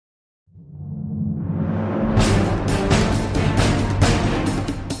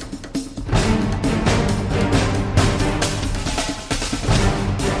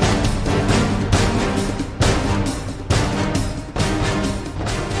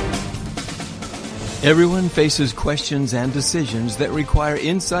Everyone faces questions and decisions that require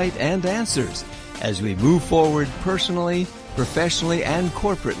insight and answers as we move forward personally, professionally, and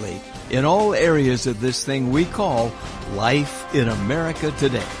corporately in all areas of this thing we call life in America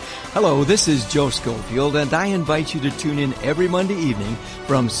today. Hello, this is Joe Schofield, and I invite you to tune in every Monday evening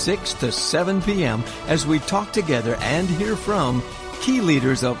from 6 to 7 p.m. as we talk together and hear from key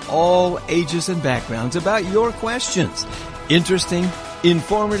leaders of all ages and backgrounds about your questions. Interesting,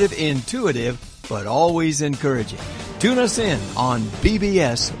 informative, intuitive, but always encouraging. Tune us in on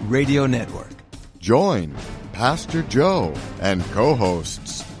BBS Radio Network. Join Pastor Joe and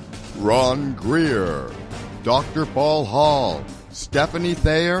co-hosts Ron Greer, Dr. Paul Hall, Stephanie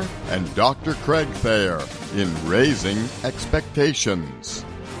Thayer, and Dr. Craig Thayer in Raising Expectations.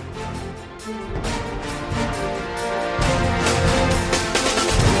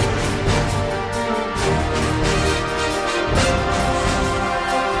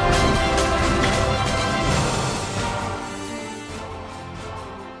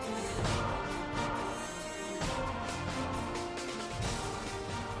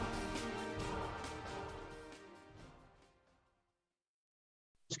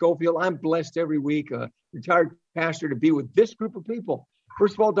 Schofield. I'm blessed every week, a retired pastor, to be with this group of people.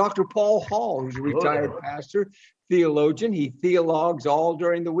 First of all, Dr. Paul Hall, who's a retired pastor, theologian. He theologues all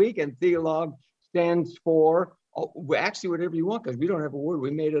during the week, and theologue stands for, actually, whatever you want, because we don't have a word.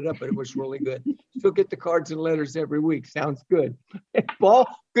 We made it up, but it was really good. Still get the cards and letters every week. Sounds good. Paul,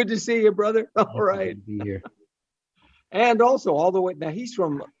 good to see you, brother. All right. Good to be here. And also, all the way, now he's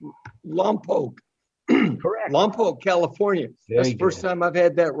from Lompoc. Correct. Lompoc, California. That's the first time I've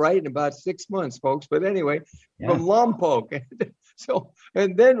had that right in about 6 months, folks. But anyway, from Lompoc. So,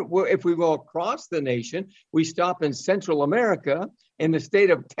 and then if we go across the nation, we stop in Central America, in the state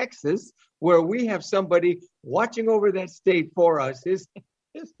of Texas, where we have somebody watching over that state for us. His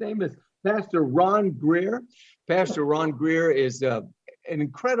name is Pastor Ron Greer. Pastor Ron Greer is an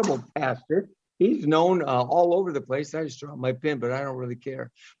incredible pastor. He's known all over the place. I just dropped my pen, but I don't really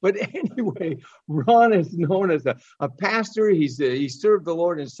care. But anyway, Ron is known as a pastor. He served the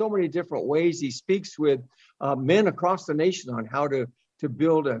Lord in so many different ways. He speaks with men across the nation on how to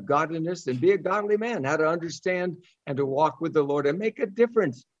build a godliness and be a godly man, how to understand and to walk with the Lord and make a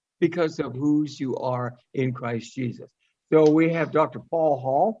difference because of whose you are in Christ Jesus. So we have Dr. Paul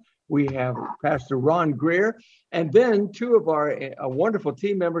Hall. We have Pastor Ron Greer, and then two of our wonderful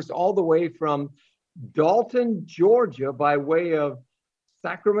team members all the way from Dalton, Georgia, by way of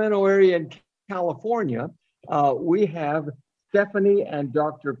Sacramento area in California. We have Stephanie and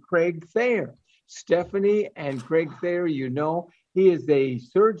Dr. Craig Thayer. Stephanie and Craig Thayer, you know, he is a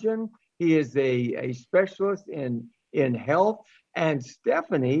surgeon. He is a specialist in health. And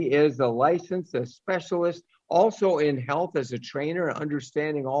Stephanie is a specialist also in health as a trainer,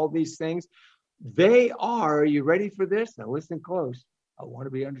 understanding all these things. Are you ready for this? Now listen close. I want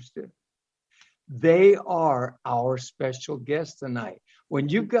to be understood. They are our special guests tonight. When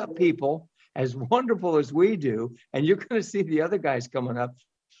you've got people as wonderful as we do, and you're going to see the other guys coming up,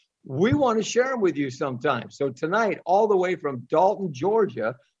 we want to share them with you sometime. So tonight, all the way from Dalton,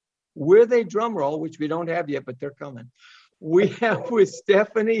 Georgia, with a drum roll, which we don't have yet, but they're coming. We have with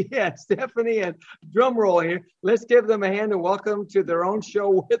Stephanie and drum roll here. Let's give them a hand and welcome to their own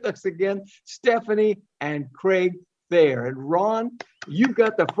show with us again, Stephanie and Craig Thayer. And Ron, you've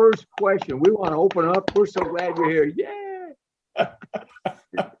got the first question. We want to open up. We're so glad you're here.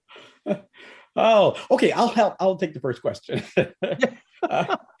 Yeah. Oh, okay. I'll help. I'll take the first question.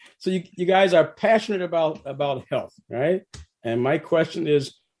 So you guys are passionate about health, right? And my question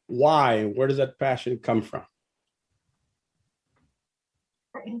is, why? Where does that passion come from?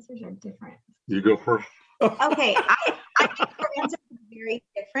 Our answers are different. You go first. Okay, I think our answers are very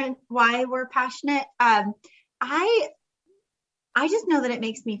different. Why we're passionate. I just know that it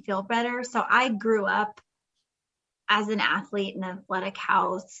makes me feel better. So I grew up as an athlete in an athletic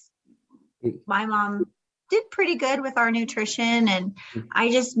house. My mom did pretty good with our nutrition, and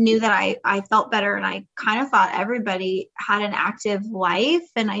I just knew that I felt better, and I kind of thought everybody had an active life,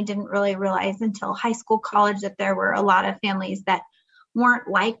 and I didn't really realize until high school, college, that there were a lot of families that weren't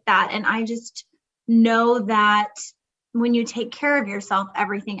like that. And I just know that when you take care of yourself,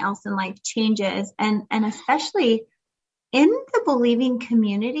 everything else in life changes. And especially in the believing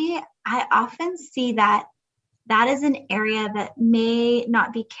community, I often see that is an area that may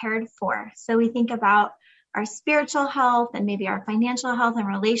not be cared for. So we think about our spiritual health and maybe our financial health and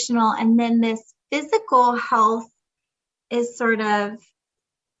relational, and then this physical health is sort of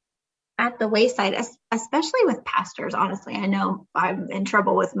at the wayside, especially with pastors. Honestly, I know I'm in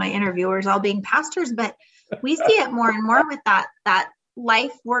trouble with my interviewers all being pastors, but we see it more and more with that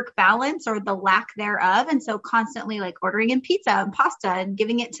life-work balance or the lack thereof. And so constantly like ordering in pizza and pasta and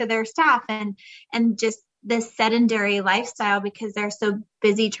giving it to their staff and just this sedentary lifestyle because they're so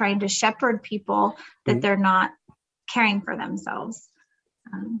busy trying to shepherd people that they're not caring for themselves.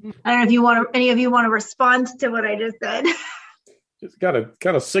 I don't know if any of you want to respond to what I just said. Just got to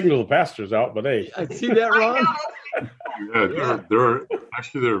kind of signal the pastors out, but hey. I see that, Ron.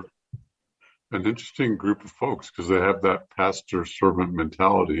 They're an interesting group of folks because they have that pastor-servant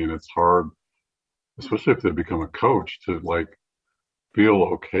mentality, and it's hard, especially if they become a coach, to like feel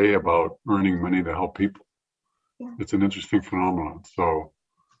okay about earning money to help people. Yeah. It's an interesting phenomenon. So,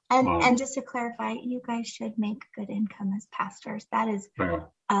 and just to clarify, you guys should make good income as pastors. That is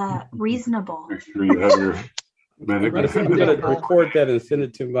reasonable. Make sure you have your. I'm going to record that and send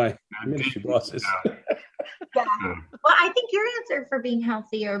it to my ministry bosses. Yeah. Well, I think your answer for being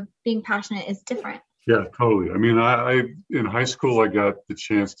healthy or being passionate is different. Yeah, totally. I mean, I in high school, I got the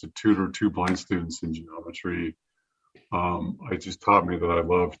chance to tutor 2 blind students in geometry. It just taught me that I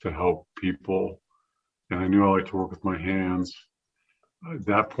love to help people, and I knew I liked to work with my hands. At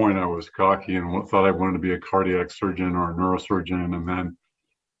that point, I was cocky and thought I wanted to be a cardiac surgeon or a neurosurgeon. And then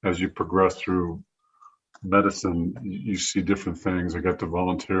as you progress through medicine, you see different things. I got to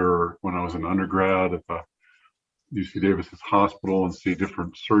volunteer when I was an undergrad at the UC Davis's hospital and see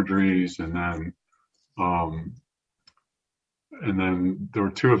different surgeries, and then there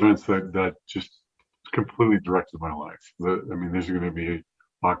were 2 events that just completely directed my life. I mean, these are going to be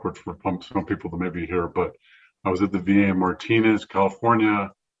awkward for some people that may be here, but I was at the VA in Martinez,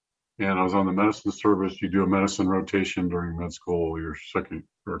 California, and I was on the medicine service. You do a medicine rotation during med school, your 2nd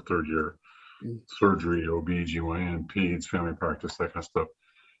or 3rd year. Surgery, OB/GYN, peds, family practice, that kind of stuff.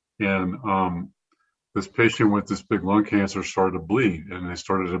 And this patient with this big lung cancer started to bleed, and they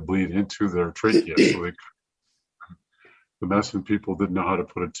started to bleed into their trachea. So the medicine people didn't know how to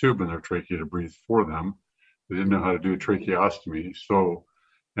put a tube in their trachea to breathe for them. They didn't know how to do a tracheostomy.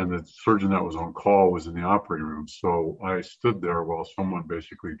 And the surgeon that was on call was in the operating room. So I stood there while someone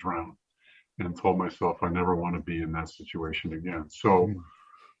basically drowned and told myself I never want to be in that situation again. So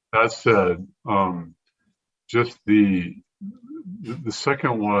that said, just the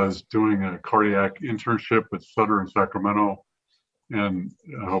second was doing a cardiac internship at Sutter in Sacramento, and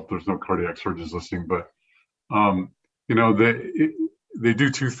I hope there's no cardiac surgeons listening, but they do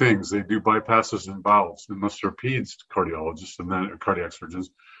 2 things. They do bypasses and valves, unless they're peds cardiologists and then cardiac surgeons.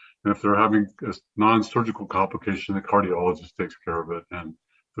 And if they're having a non-surgical complication, the cardiologist takes care of it, and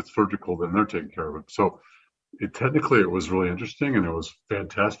if it's surgical, then they're taking care of it. So technically it was really interesting, and it was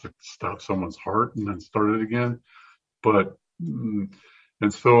fantastic to stop someone's heart and then start it again.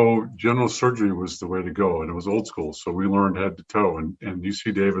 And so general surgery was the way to go, and it was old school. So we learned head to toe, and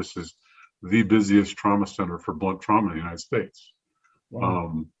UC Davis is the busiest trauma center for blunt trauma in the United States.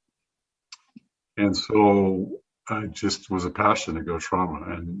 Wow. And so I just was a passion to go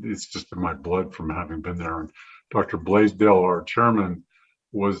trauma, and it's just in my blood from having been there. And Dr. Blaisdell, our chairman,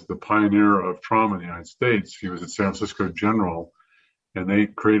 was the pioneer of trauma in the United States. He was at San Francisco General, and they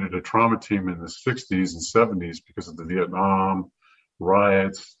created a trauma team in the 60s and 70s because of the Vietnam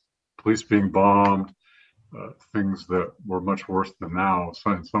riots, police being bombed, things that were much worse than now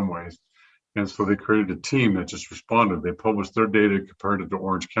in some ways. And so they created a team that just responded. They published their data, compared it to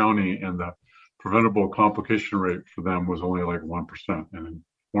Orange County, and the preventable complication rate for them was only like 1%. And in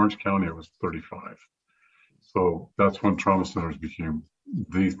Orange County, it was 35. So that's when trauma centers became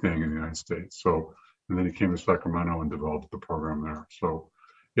the thing in the United States. So, and then he came to Sacramento and developed the program there. So,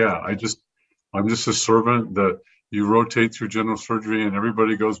 yeah, I'm just a servant that you rotate through general surgery, and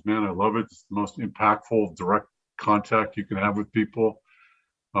everybody goes, man, I love it. It's the most impactful, direct contact you can have with people.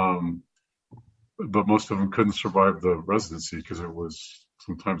 But most of them couldn't survive the residency because it was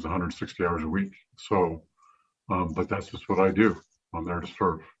sometimes 160 hours a week. So, but that's just what I do. I'm there to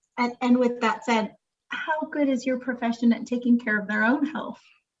serve. And with that said, how good is your profession at taking care of their own health?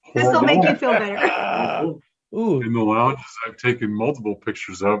 This will make you feel better. Ooh. In the lounges I've taken multiple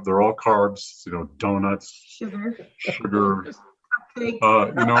pictures of, they're all carbs, donuts, sugar.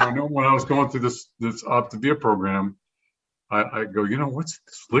 I know when I was going through this Optavia program, I go, what's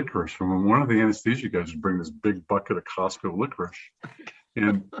this licorice? From one of the anesthesia guys would bring this big bucket of Costco licorice.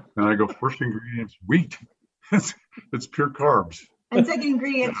 And I go, first ingredient's wheat. It's pure carbs. And second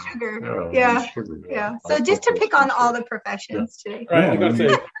ingredient, sugar. Yeah. So just to pick on all the professions today. Right. I'm going to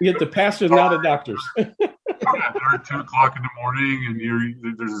say, you get the pastors, not the doctors. They're at 2 o'clock in the morning,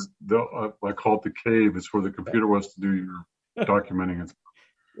 and there's I call it the cave. It's where the computer wants to do your documenting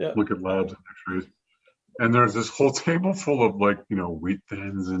and look at labs and X-rays. And there's this whole table full of wheat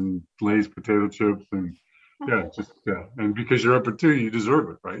thins and Lay's potato chips and And because you're up at 2, you deserve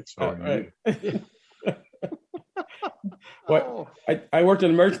it, right? So. Right. Well, I worked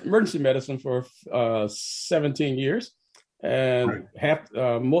in emergency medicine for 17 years, and half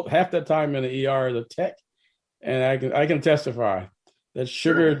that time in the ER as a tech, and I can testify that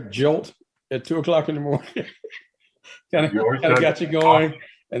sugar jolt at 2:00 in the morning kind of got you going,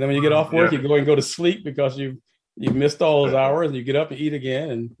 and then when you get off work, you go to sleep because you missed all those hours, and you get up and eat again,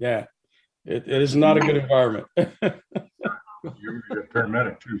 and it is not a good environment. You're a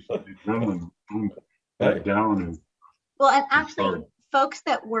paramedic too, so the adrenaline boom back down and. Well, and actually, folks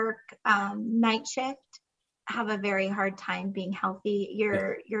that work night shift have a very hard time being healthy.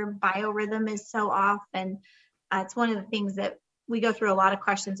 Your biorhythm is so off, and it's one of the things that we go through a lot of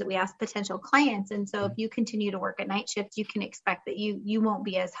questions that we ask potential clients. And so if you continue to work at night shift, you can expect that you won't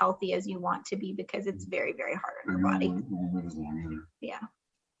be as healthy as you want to be because it's very, very hard on your body. Yeah.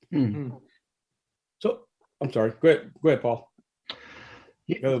 Mm-hmm. So I'm sorry. Go ahead, Paul.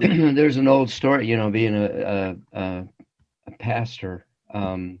 There's an old story, being a pastor.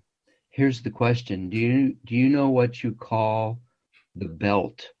 Here's the question: Do you know what you call the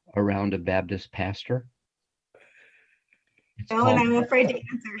belt around a Baptist pastor? And I'm afraid to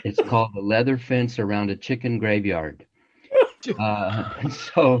answer. It's called the leather fence around a chicken graveyard.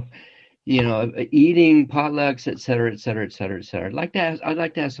 So, eating potlucks, et cetera, et cetera, et cetera, et cetera. I'd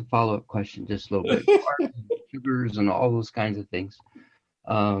like to ask a follow-up question, just a little bit. Sugars and all those kinds of things.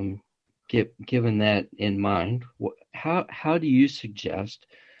 Given that in mind, how do you suggest,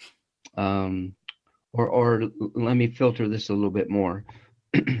 or let me filter this a little bit more.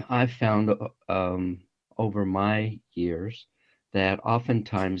 I've found over my years that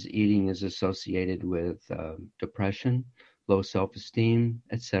oftentimes eating is associated with depression, low self-esteem,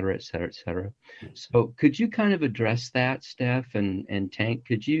 et cetera, et cetera, et cetera. So could you kind of address that, Steph and Tank?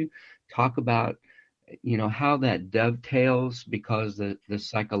 Could you talk about how that dovetails, because the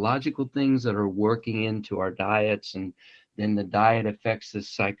psychological things that are working into our diets, and then the diet affects the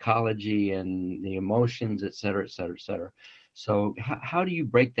psychology and the emotions, et cetera, et cetera, et cetera. So how do you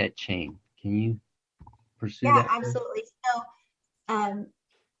break that chain? Can you pursue that? Yeah, absolutely. So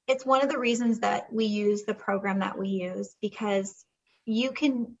it's one of the reasons that we use the program that we use, because you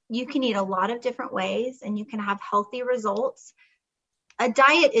can eat a lot of different ways and you can have healthy results. A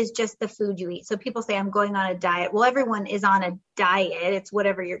diet is just the food you eat. So people say, I'm going on a diet. Well, everyone is on a diet. It's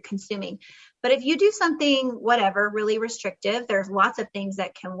whatever you're consuming. But if you do something, whatever, really restrictive, there's lots of things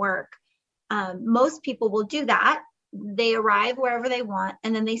that can work. Most people will do that. They arrive wherever they want,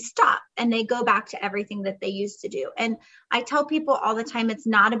 and then they stop and they go back to everything that they used to do. And I tell people all the time, it's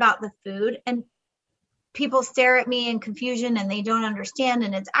not about the food. And people stare at me in confusion and they don't understand.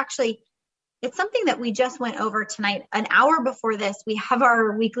 And it's something that we just went over tonight. An hour before this, we have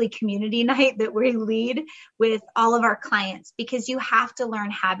our weekly community night that we lead with all of our clients, because you have to learn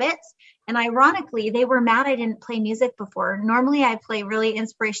habits. And ironically, they were mad I didn't play music before. Normally I play really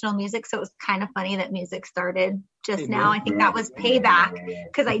inspirational music. So it was kind of funny that music started just now. I think that was payback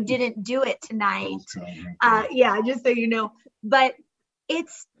because I didn't do it tonight. Just so you know. But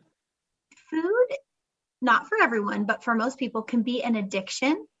it's food, not for everyone, but for most people, can be an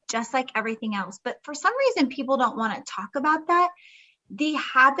addiction, just like everything else. But for some reason, people don't want to talk about that. The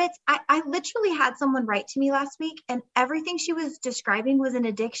habits, I literally had someone write to me last week, and everything she was describing was an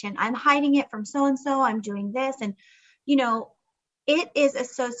addiction. I'm hiding it from so-and-so. I'm doing this. And, it is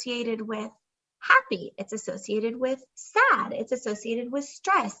associated with happy. It's associated with sad. It's associated with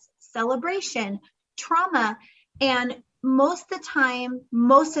stress, celebration, trauma. And most of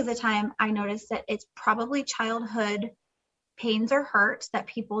the time, I notice that it's probably childhood pains or hurts that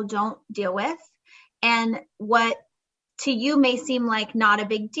people don't deal with. And what to you may seem like not a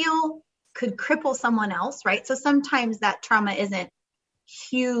big deal could cripple someone else, right? So sometimes that trauma isn't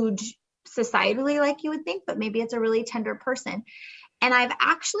huge societally like you would think, but maybe it's a really tender person. And I've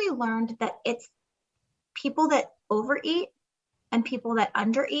actually learned that it's people that overeat and people that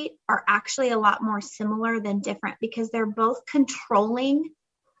undereat are actually a lot more similar than different, because they're both controlling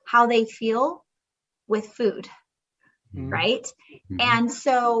how they feel with food. Right. Mm-hmm. And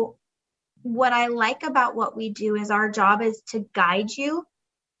so what I like about what we do is our job is to guide you.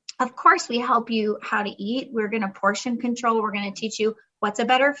 Of course, we help you how to eat. We're going to portion control. We're going to teach you what's a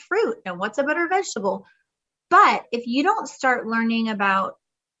better fruit and what's a better vegetable. But if you don't start learning about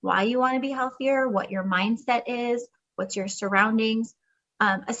why you want to be healthier, what your mindset is, what's your surroundings,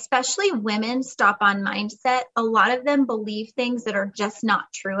 especially women stop on mindset. A lot of them believe things that are just not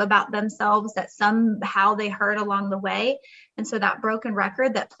true about themselves, that somehow they heard along the way. And so that broken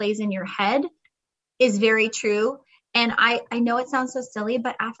record that plays in your head is very true. And I know it sounds so silly,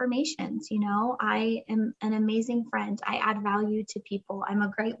 but affirmations, I am an amazing friend. I add value to people. I'm a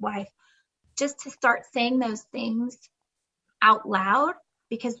great wife. Just to start saying those things out loud,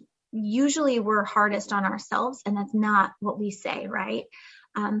 because usually we're hardest on ourselves, and that's not what we say, right?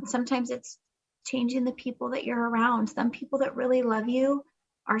 Sometimes it's changing the people that you're around. Some people that really love you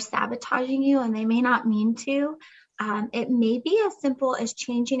are sabotaging you, and they may not mean to. It may be as simple as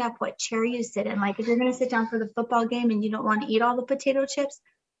changing up what chair you sit in. Like if you're going to sit down for the football game and you don't want to eat all the potato chips,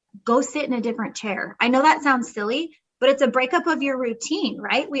 go sit in a different chair. I know that sounds silly, but it's a breakup of your routine,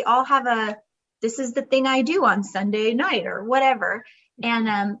 right? We all have this is the thing I do on Sunday night or whatever.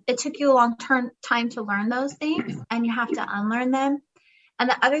 And it took you a long time to learn those things, and you have to unlearn them. And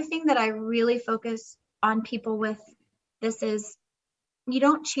the other thing that I really focus on people with this is you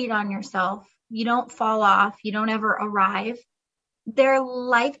don't cheat on yourself. You don't fall off. You don't ever arrive. They're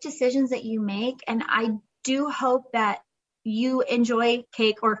life decisions that you make. And I do hope that you enjoy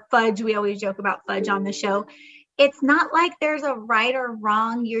cake or fudge. We always joke about fudge on the show. It's not like there's a right or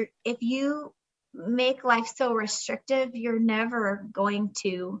wrong. If you make life so restrictive, you're never going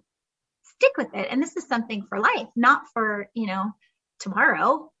to stick with it. And this is something for life, not for,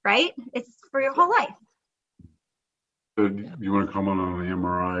 tomorrow, right? It's for your whole life. So you want to comment on the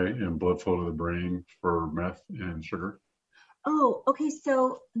MRI and blood flow to the brain for meth and sugar? Oh, okay.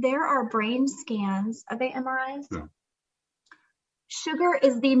 So there are brain scans. Are they MRIs? Yeah. Sugar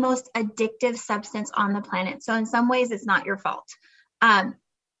is the most addictive substance on the planet. So in some ways, it's not your fault.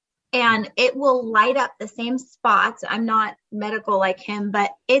 And it will light up the same spots. I'm not medical like him,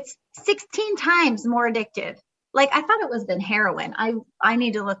 but it's 16 times more addictive. Like I thought it was than heroin. I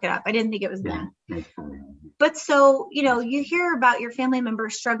need to look it up. I didn't think it was that. But so, you hear about your family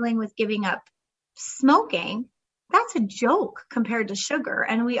members struggling with giving up smoking. That's a joke compared to sugar.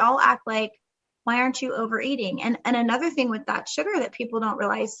 And we all act like, why aren't you overeating? And another thing with that sugar that people don't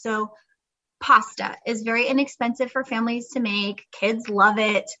realize. So pasta is very inexpensive for families to make. Kids love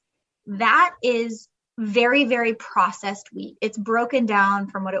it. That is very, very processed wheat. It's broken down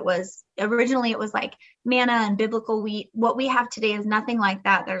from what it was. Originally, it was like manna and biblical wheat. What we have today is nothing like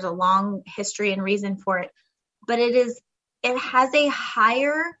that. There's a long history and reason for it. But it has a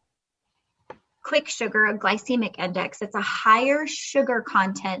higher quick sugar, a glycemic index. It's a higher sugar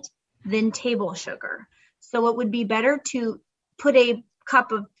content than table sugar. So it would be better to put a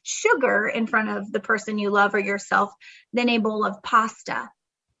cup of sugar in front of the person you love or yourself than a bowl of pasta.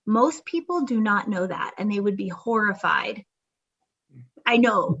 Most people do not know that, and they would be horrified. I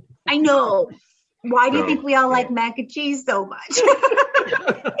know. Why do you think we all like mac and cheese so much?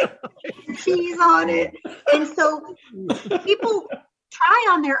 Cheese on it. And so people try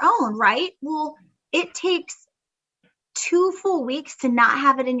on their own, right? Well, it takes 2 full weeks to not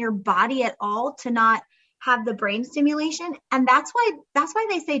have it in your body at all, to not have the brain stimulation. And that's why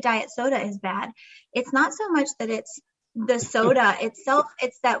they say diet soda is bad. It's not so much that it's the soda itself,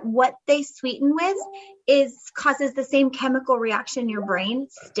 it's that what they sweeten with causes the same chemical reaction in your brain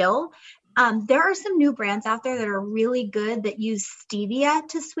still. There are some new brands out there that are really good that use stevia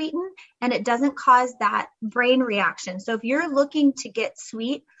to sweeten, and it doesn't cause that brain reaction. So if you're looking to get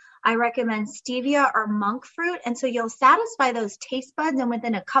sweet, I recommend stevia or monk fruit. And so you'll satisfy those taste buds, and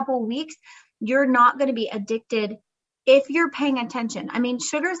within a couple weeks, you're not going to be addicted if you're paying attention. I mean,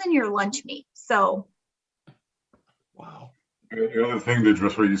 sugar's in your lunch meat. So. Wow. The other thing to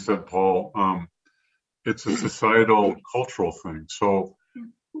address what you said, Paul, it's a societal, cultural thing. So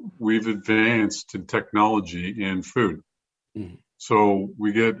we've advanced in technology in food. Mm-hmm. So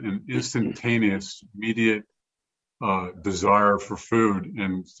we get an instantaneous, immediate desire for food,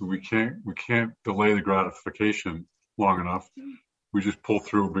 and so we can't delay the gratification long enough. We just pull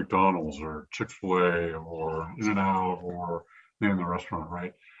through McDonald's or Chick-fil-A or In-N-Out or name the restaurant,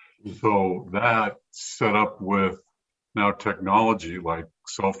 right? Mm-hmm. So that set up with now technology like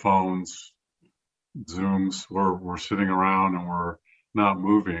cell phones, Zooms, we're sitting around and we're not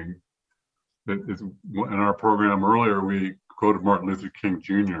moving. In our program earlier, we quoted Martin Luther King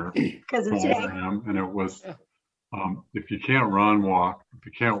Jr. program, and it was, if you can't run, walk. If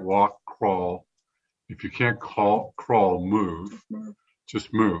you can't walk, crawl. If you can't crawl, move.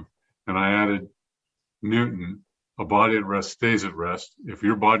 Just move. And I added Newton, a body at rest stays at rest. If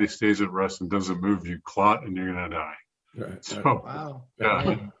your body stays at rest and doesn't move, you clot and you're going to die. Right. So, wow.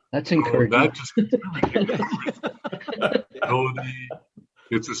 Yeah. That's encouraging. That just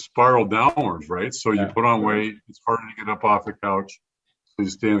it's a spiral downwards, right? So you put on weight, it's harder to get up off the couch. So you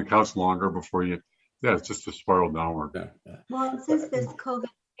stay on the couch longer before it's just a spiral downward. Well, since this COVID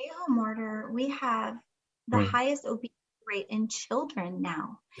stay-home order, we have the highest obesity rate in children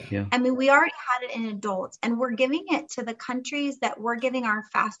now. Yeah. I mean, we already had it in adults, and we're giving it to the countries that we're giving our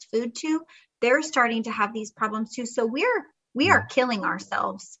fast food to. They're starting to have these problems too. So we are killing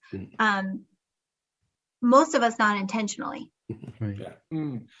ourselves. Most of us not intentionally. Right.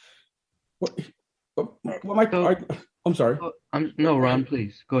 I'm sorry. No, Ron,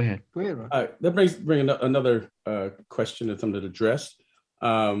 please go ahead. Go ahead, Ron. That brings another question that's something to address.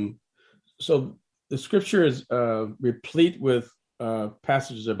 So the scripture is replete with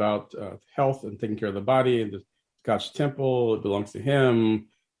passages about health and taking care of the body, and God's temple, it belongs to Him.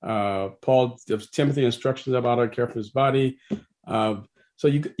 Paul gives Timothy instructions about how to care for his body. So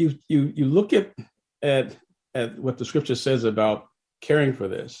you look at what the scripture says about caring for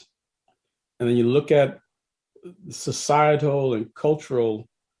this, and then you look at societal and cultural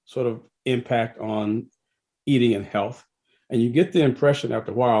sort of impact on eating and health, and you get the impression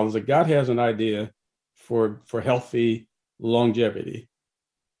after a while is that God has an idea for healthy longevity,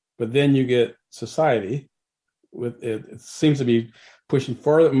 but then you get society with it seems to be pushing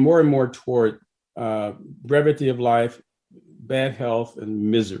more and more toward brevity of life, bad health,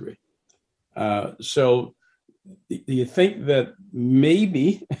 and misery. So do you think that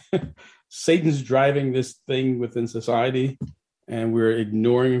maybe Satan's driving this thing within society, and we're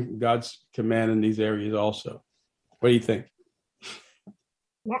ignoring God's command in these areas also? What do you think?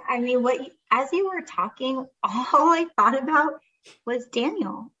 Yeah, I mean, as you were talking, all I thought about was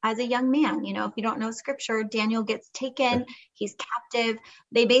Daniel as a young man. You know, if you don't know scripture, Daniel gets taken, he's captive.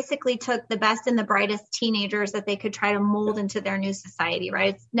 They basically took the best and the brightest teenagers that they could try to mold into their new society,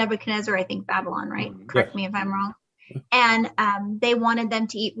 right? It's Nebuchadnezzar, I think, Babylon, right? Correct me if I'm wrong. And they wanted them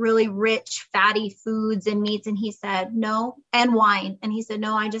to eat really rich, fatty foods and meats. And he said, no, and wine. And he said,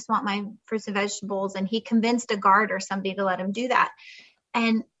 no, I just want my fruits and vegetables. And he convinced a guard or somebody to let him do that.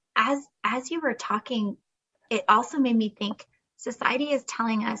 And as you were talking, it also made me think society is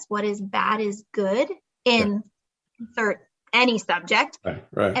telling us what is bad is good in insert any subject.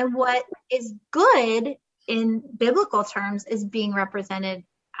 Right. And what is good in biblical terms is being represented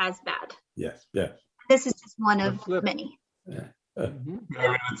as bad. Yes. Yeah. This is just one of many. Yeah. I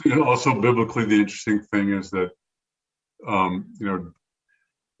mean, also biblically, the interesting thing is that,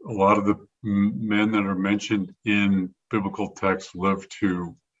 a lot of the men that are mentioned in biblical texts lived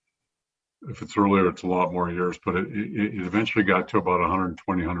to, if it's earlier, it's a lot more years, but it eventually got to about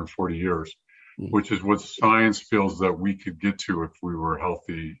 120, 140 years, which is what science feels that we could get to if we were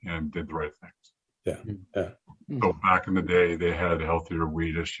healthy and did the right things. Yeah. So back in the day, they had healthier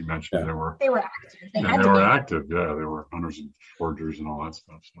wheat, as she mentioned. They were active. They were active. Yeah, they were hunters and foragers and all that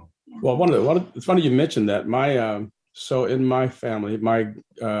stuff. So, well, it's funny you mentioned that. So in my family, my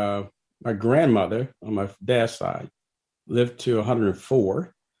grandmother on my dad's side lived to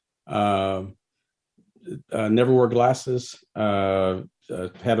 104. Never wore glasses. Had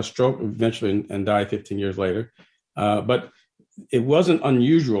a stroke eventually and died 15 years later. But it wasn't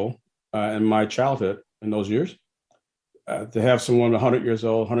unusual in my childhood in those years to have someone 100 years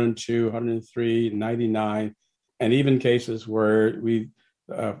old, 102, 103, 99, and even cases where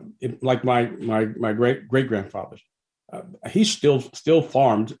like my great grandfather, he still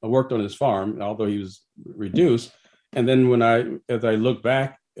farmed, worked on his farm, although he was reduced. And then as I look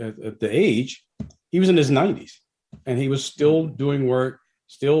back at the age, he was in his 90s, and he was still doing work,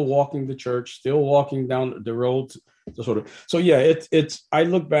 still walking to church, still walking down the road. So yeah, it's. I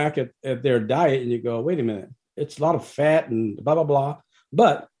look back at their diet, and you go, wait a minute, it's a lot of fat and blah blah blah.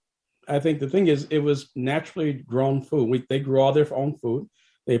 But I think the thing is, it was naturally grown food. They grew all their own food.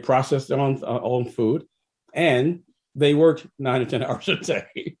 They processed their own food, and they worked 9 or 10 hours a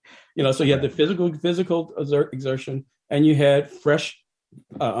day. So you had the physical exertion, and you had fresh,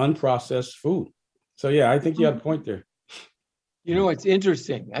 unprocessed food. So yeah, I think you had a point there. It's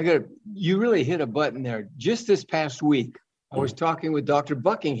interesting. You really hit a button there. Just this past week, I was talking with Dr.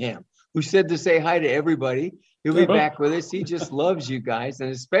 Buckingham, who said to say hi to everybody. He'll be back with us. He just loves you guys.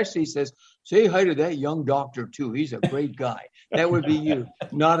 And especially he says, say hi to that young doctor too. He's a great guy. That would be you,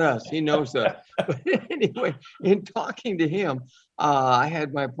 not us. He knows us. But anyway, in talking to him, I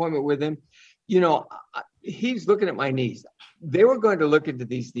had my appointment with him. He's looking at my knees. They were going to look into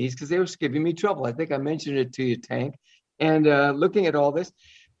these knees because they were giving me trouble. I think I mentioned it to you, Tank. And looking at all this,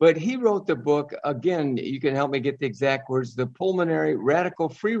 but he wrote the book, again, you can help me get the exact words, the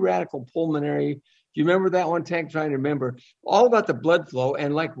free radical pulmonary. Do you remember that one, Tank? Trying to remember all about the blood flow.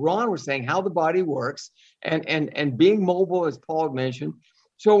 And like Ron was saying, how the body works and being mobile, as Paul had mentioned.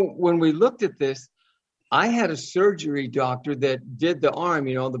 So when we looked at this, I had a surgery doctor that did the arm,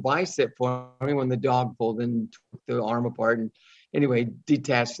 the bicep for me when the dog pulled and took the arm apart and anyway,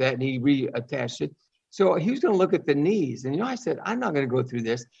 detached that and he reattached it. So he was going to look at the knees. And, I said, I'm not going to go through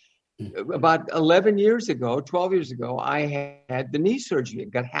this. About 12 years ago, I had the knee surgery. I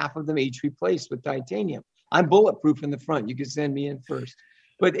got half of them each replaced with titanium. I'm bulletproof in the front. You can send me in first.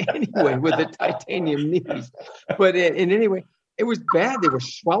 But anyway, with the titanium knees. But anyway, it was bad. They were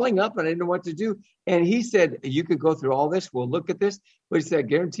swelling up and I didn't know what to do. And he said, you could go through all this. We'll look at this. But he said, I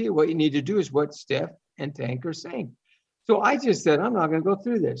guarantee you what you need to do is what Steph and Tank are saying. So I just said, I'm not going to go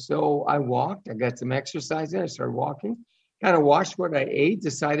through this. So I walked. I got some exercise in. I started walking. Kind of watched what I ate,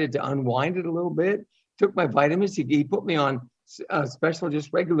 decided to unwind it a little bit, took my vitamins. He put me on special,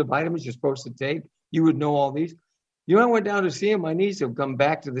 just regular vitamins you're supposed to take. You would know all these. I went down to see him. My knees have come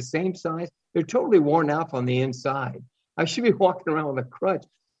back to the same size. They're totally worn out on the inside. I should be walking around with a crutch.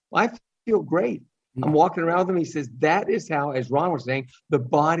 I feel great. I'm walking around with him. He says, that is how, as Ron was saying, the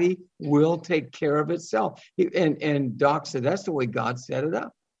body will take care of itself. And Doc said, that's the way God set it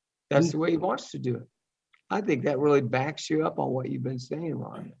up. That's the way he wants to do it. I think that really backs you up on what you've been saying,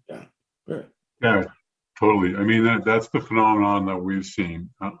 Ron. Yeah, totally. I mean, that's the phenomenon that we've seen.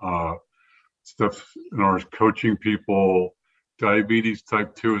 Stuff in our coaching people, diabetes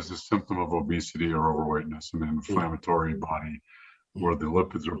type 2 is a symptom of obesity or overweightness, an inflammatory body where the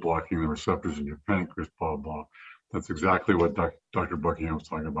lipids are blocking the receptors in your pancreas, blah, blah. That's exactly what Dr. Buckingham was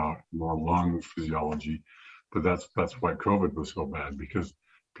talking about, more lung physiology. But that's why COVID was so bad, because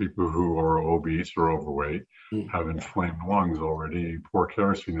people who are obese or overweight have inflamed lungs already, pour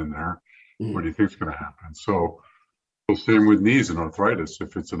kerosene in there. What do you think is going to happen? So same with knees and arthritis.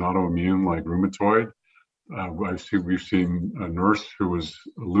 If it's an autoimmune like rheumatoid, we've seen a nurse who was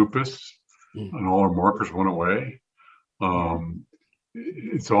lupus and all her markers went away.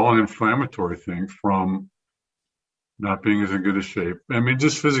 It's all an inflammatory thing from not being as in good a shape. I mean,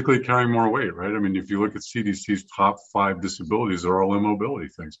 just physically carrying more weight, right? I mean, if you look at CDC's top 5 disabilities, they're all immobility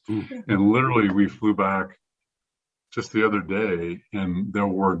things. And literally, we flew back just the other day, and there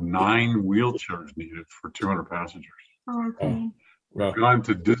were 9 wheelchairs needed for 200 passengers. Okay. We've gone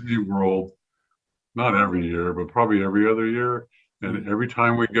to Disney World, not every year, but probably every other year. And every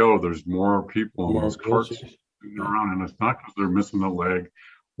time we go, there's more people in those carts around. And it's not because they're missing a leg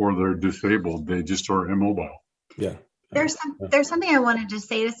or they're disabled. They just are immobile. Yeah. There's something I wanted to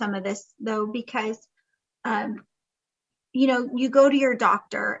say to some of this, though, because, you go to your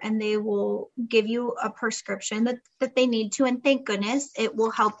doctor and they will give you a prescription that they need to. And thank goodness it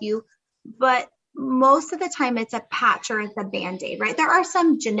will help you. But most of the time it's a patch or it's a Band-Aid, right? There are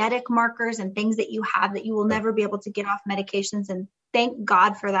some genetic markers and things that you have that you will never be able to get off medications. And thank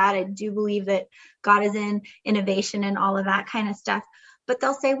God for that. I do believe that God is in innovation and all of that kind of stuff. But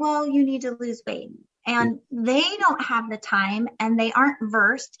they'll say, well, you need to lose weight. And they don't have the time and they aren't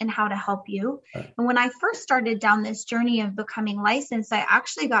versed in how to help you. Right. And when I first started down this journey of becoming licensed, I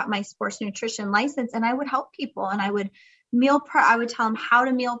actually got my sports nutrition license and I would help people and I would meal prep. I would tell them how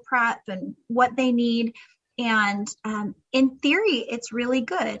to meal prep and what they need. And in theory, it's really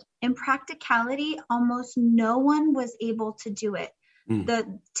good. In practicality, almost no one was able to do it.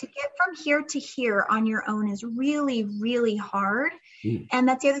 To get from here to here on your own is really, really hard. And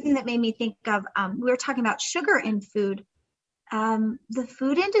that's the other thing that made me think of, we were talking about sugar in food. The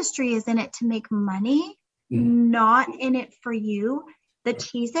food industry is in it to make money, not in it for you. The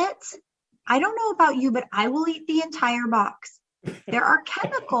Cheez-Its, I don't know about you, but I will eat the entire box. There are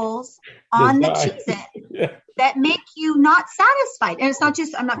chemicals on the Cheez-It that make you not satisfied. And it's not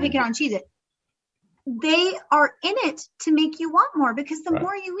just, I'm not picking on Cheez-It. They are in it to make you want more because the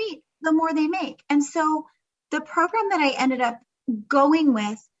more you eat, the more they make. And so the program that I ended up going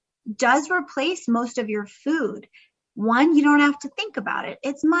with does replace most of your food. 1, you don't have to think about it.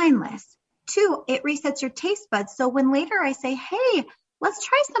 It's mindless. 2, it resets your taste buds. So when later I say, hey, let's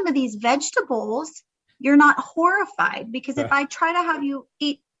try some of these vegetables, you're not horrified because if I try to have you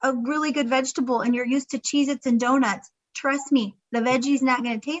eat a really good vegetable and you're used to Cheez-Its and donuts, trust me, the veggie's not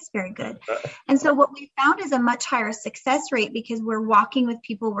going to taste very good. And so what we found is a much higher success rate because we're walking with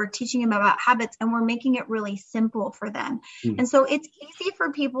people, we're teaching them about habits, and we're making it really simple for them. And so it's easy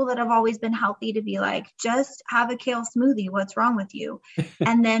for people that have always been healthy to be like, just have a kale smoothie. What's wrong with you?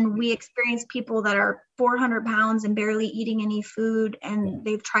 And then we experience people that are 400 pounds and barely eating any food, and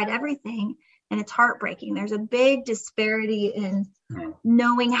they've tried everything, and it's heartbreaking. There's a big disparity in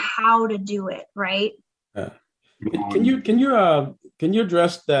knowing how to do it, right? Can you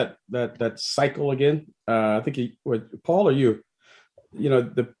address that cycle again? I think Paul or you,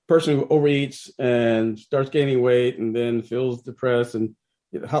 the person who overeats and starts gaining weight and then feels depressed, and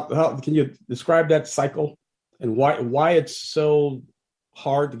how can you describe that cycle and why it's so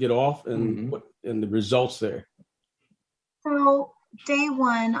hard to get off and and the results there? So day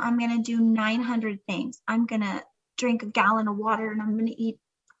one, I'm going to do 900 things. I'm going to drink a gallon of water and I'm going to eat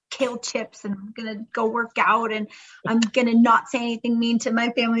kale chips and I'm going to go work out and I'm going to not say anything mean to my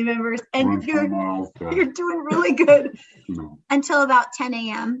family members. And you're doing really good until about 10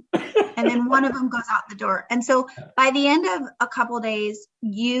 a.m. And then one of them goes out the door. And so by the end of a couple of days,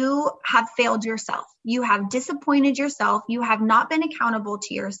 you have failed yourself. You have disappointed yourself. You have not been accountable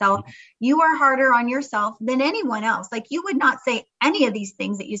to yourself. You are harder on yourself than anyone else. Like you would not say any of these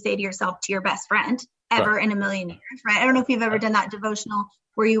things that you say to yourself to your best friend ever in a million years, right? I don't know if you've ever done that devotional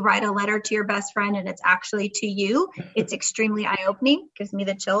where you write a letter to your best friend and it's actually to you. It's extremely eye-opening, gives me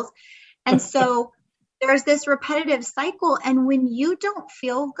the chills. And so there's this repetitive cycle. And when you don't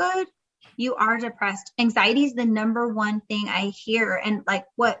feel good, you are depressed. Anxiety is the number one thing I hear. And like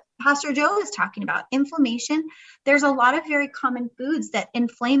what Pastor Joe is talking about, inflammation, there's a lot of very common foods that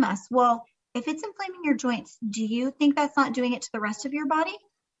inflame us. Well, if it's inflaming your joints, do you think that's not doing it to the rest of your body?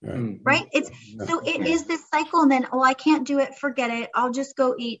 Right? So it is this cycle. And then, I can't do it. Forget it. I'll just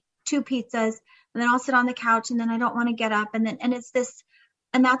go eat 2 pizzas and then I'll sit on the couch and then I don't want to get up. And it's this,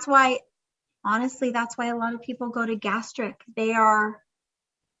 and that's why, honestly, that's why a lot of people go to gastric. They are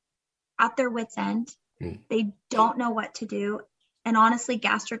at their wits' end. They don't know what to do. And honestly,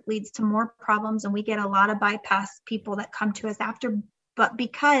 gastric leads to more problems. And we get a lot of bypass people that come to us after, but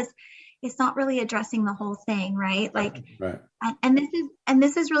because it's not really addressing the whole thing, right? Like, and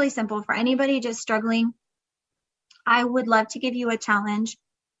this is really simple for anybody just struggling. I would love to give you a challenge.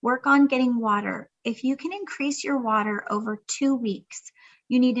 Work on getting water. If you can increase your water over 2 weeks,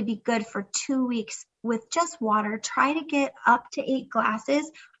 you need to be good for 2 weeks with just water. Try to get up to 8 glasses.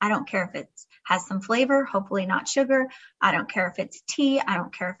 I don't care if it has some flavor, hopefully not sugar. I don't care if it's tea. I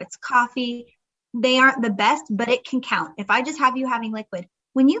don't care if it's coffee. They aren't the best, but it can count. If I just have you having liquid,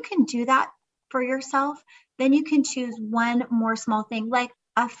 when you can do that for yourself, then you can choose one more small thing, like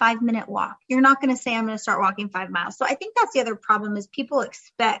a 5-minute walk. You're not going to say, I'm going to start walking 5 miles. So I think that's the other problem is people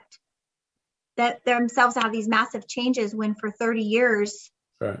expect that themselves to have these massive changes when for 30 years,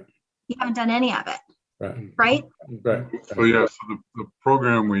 you haven't done any of it. Right? So the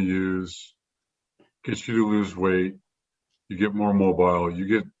program we use gets you to lose weight. You get more mobile. You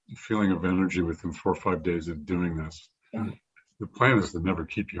get a feeling of energy within 4 or 5 days of doing this. The plan is to never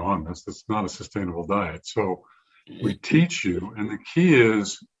keep you on this. It's not a sustainable diet. So we teach you, and the key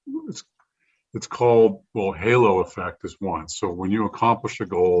is it's called, halo effect is one. So when you accomplish a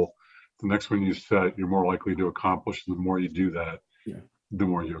goal, the next one you set, you're more likely to accomplish. And the more you do that, the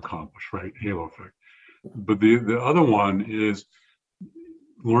more you accomplish, right? Halo effect. But the other one is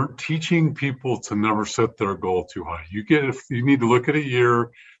teaching people to never set their goal too high. You need to look at a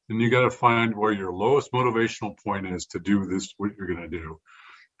year, and you got to find where your lowest motivational point is to do this, what you're going to do.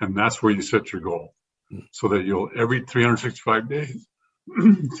 And that's where you set your goal. So that you'll, every 365 days,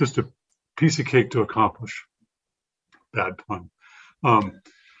 just a piece of cake to accomplish. Bad pun.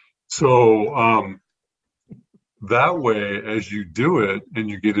 That way, as you do it and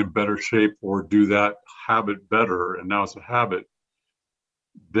you get in better shape or do that habit better, and now it's a habit,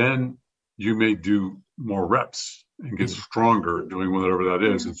 then you may do more reps and get stronger doing whatever that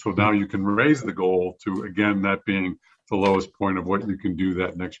is. And so now you can raise the goal to, again, that being the lowest point of what you can do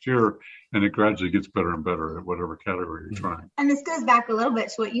that next year. And it gradually gets better and better at whatever category you're trying. And this goes back a little bit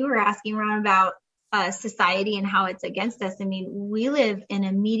to what you were asking, Ron, about society and how it's against us. I mean, we live in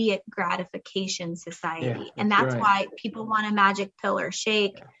immediate gratification society. And that's why people want a magic pill or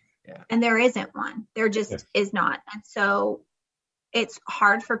shake. And there isn't one. There just is not. And so it's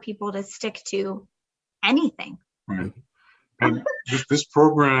hard for people to stick to anything. Right. And this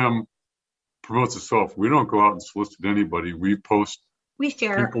program promotes itself. We don't go out and solicit anybody. We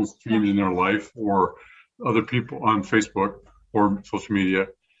share people's change in their life or other people on Facebook or social media,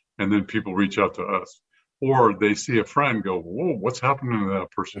 and then people reach out to us. Or they see a friend go, whoa, what's happening to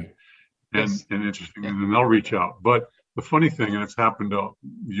that person? And interesting, and then they'll reach out. But the funny thing, and it's happened to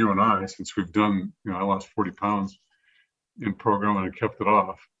you and I, since we've done, I lost 40 pounds in program and I kept it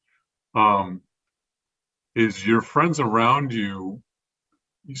off, is your friends around you,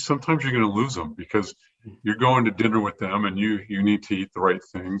 sometimes you're going to lose them because you're going to dinner with them and you need to eat the right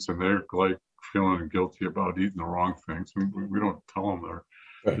things, and they're like feeling guilty about eating the wrong things. We don't tell them there.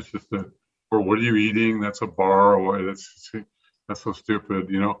 It's just that, or what are you eating? That's a bar. Or that's so stupid,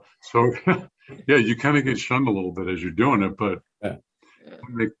 So you kind of get shunned a little bit as you're doing it, but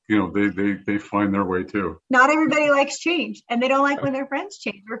they find their way too. Not everybody likes change, and they don't like when their friends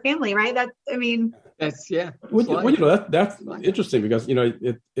change or family, right? That's that's interesting because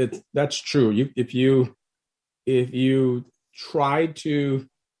that's true. If you try to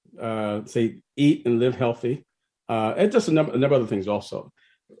say eat and live healthy, And just a number of other things also.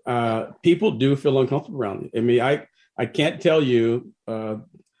 People do feel uncomfortable around you. I mean, I can't tell you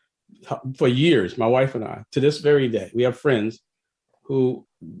for years, my wife and I, to this very day, we have friends who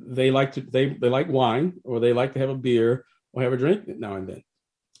they like wine, or they like to have a beer or have a drink now and then.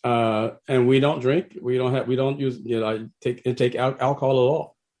 And we don't drink. We don't use, take alcohol at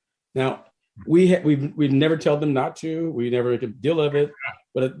all. Now, we never tell them not to. We never make a deal of it,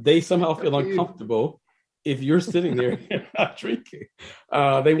 but they somehow feel uncomfortable if you're sitting there and not drinking.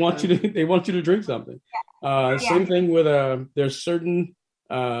 They want you to drink something. Same thing with there's certain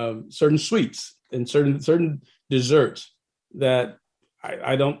sweets and certain desserts that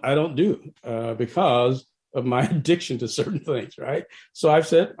I don't do because of my addiction to certain things, right? So I've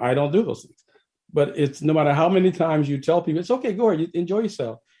said I don't do those things. But it's no matter how many times you tell people it's okay, go ahead, enjoy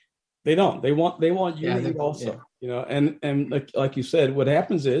yourself. They don't. They want you to eat also, And like you said, what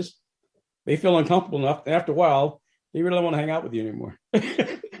happens is they feel uncomfortable enough. After a while, they really don't want to hang out with you anymore.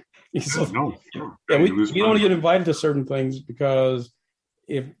 So, no. You don't get invited to certain things because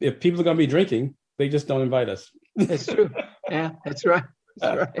if people are going to be drinking, they just don't invite us. That's true. Yeah, that's right.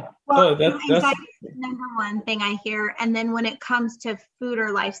 That's right. Well, anxiety is the number one thing I hear. And then when it comes to food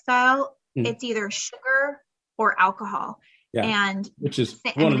or lifestyle, it's either sugar or alcohol. Yeah, and which is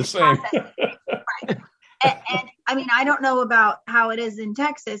one of the same. Right. And I mean, I don't know about how it is in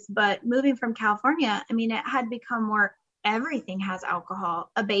Texas, but moving from California, I mean, it had become more, everything has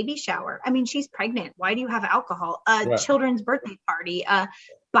alcohol. A baby shower. I mean, she's pregnant. Why do you have alcohol? A children's birthday party, a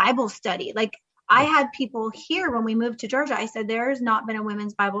Bible study. Like, I had people here when we moved to Georgia. I said, there's not been a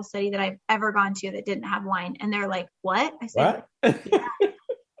women's Bible study that I've ever gone to that didn't have wine. And they're like, what? I said, what? Yeah.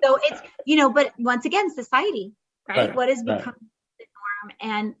 So it's, but once again, society. Right? What has become the norm?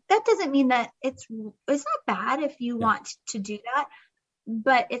 And that doesn't mean that it's not bad if you want to do that,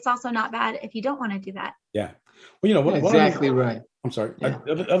 but it's also not bad if you don't want to do that. Yeah. Well, exactly right. I'm sorry. Yeah.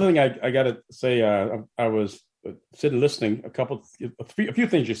 The other thing I got to say, I was sitting listening a few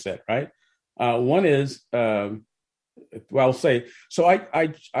things you said, right? One is, I'll say, so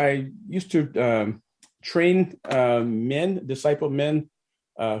I used to train disciple men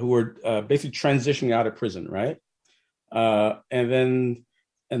who were basically transitioning out of prison, right? And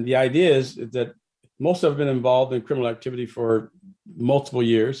the idea is that most have been involved in criminal activity for multiple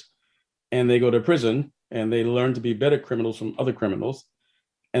years, and they go to prison and they learn to be better criminals from other criminals,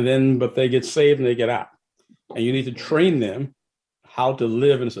 but they get saved and they get out, and you need to train them how to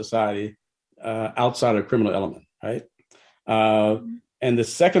live in a society outside of the criminal element, right? And the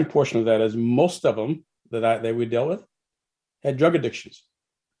second portion of that is most of them that we dealt with had drug addictions,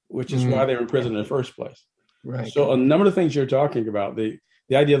 which is why they were in prison in the first place. Right. So a number of things you're talking about, the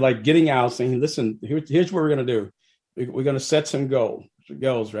idea of like getting out, saying, listen, here's what we're going to do. We're going to set some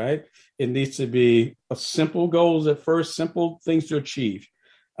goals, right? It needs to be a simple goals at first, simple things to achieve.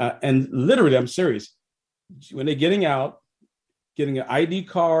 And literally, I'm serious. When they're getting out, getting an ID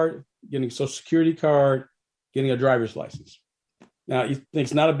card, getting a social security card, getting a driver's license. Now, you think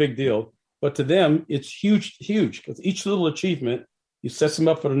it's not a big deal, but to them, it's huge, because each little achievement, you set them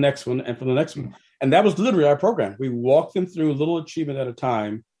up for the next one and for the next one. And that was literally our program. We walked them through a little achievement at a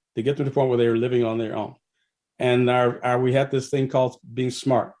time to get to the point where they were living on their own. And we had this thing called being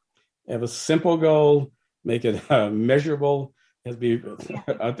smart. Have a simple goal, make it measurable, it has to be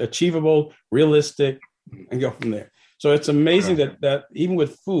achievable, realistic, and go from there. So it's amazing that even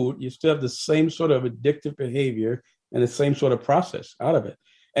with food, you still have the same sort of addictive behavior and the same sort of process out of it.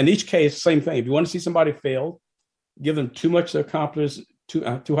 And each case, same thing. If you want to see somebody fail, give them too much to accomplish, too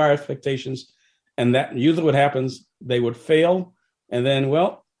high expectations. And that usually what happens, they would fail. And then,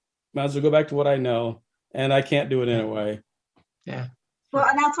 might as well go back to what I know. And I can't do it anyway. Yeah. Well,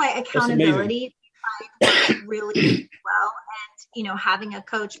 and that's why accountability really well. And, having a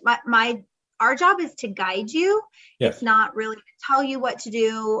coach, our job is to guide you. Yes. It's not really to tell you what to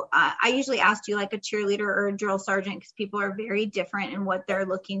do. I usually ask you like a cheerleader or a drill sergeant because people are very different in what they're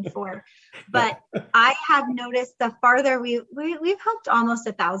looking for. But I have noticed the farther we've helped almost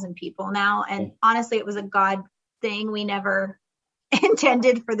 1,000 people now. And honestly, it was a God thing. We never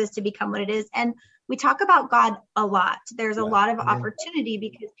intended for this to become what it is. And we talk about God a lot. There's a lot of opportunity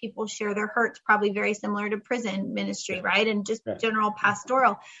because people share their hurts, probably very similar to prison ministry, right? And just general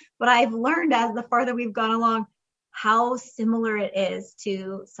pastoral. But I've learned as the farther we've gone along, how similar it is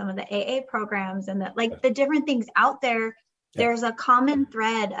to some of the AA programs and the different things out there. There's a common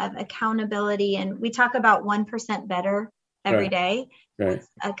thread of accountability. And we talk about 1% better every day. Right.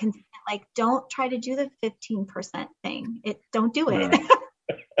 A consistent, don't try to do the 15% thing. Don't do it.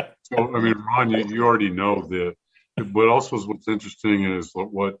 So, Ron, you already know that. But also what's interesting is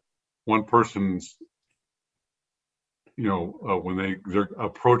what one person's when they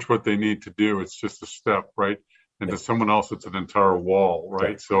approach what they need to do, it's just a step, right? And to someone else, it's an entire wall,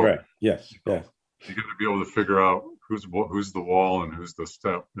 right? So right. Yes. You got to be able to figure out who's the wall and who's the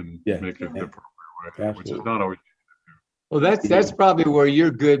step, and make it the appropriate way, which is not always. Well, that's probably where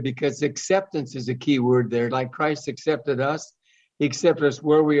you're good, because acceptance is a key word there. Like Christ accepted us, he accepted us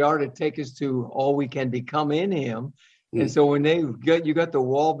where we are to take us to all we can become in him. And so when you got the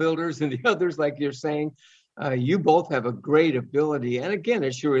wall builders and the others, like you're saying, you both have a great ability. And again,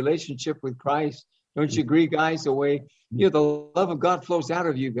 it's your relationship with Christ. Don't you agree, guys? The way, the love of God flows out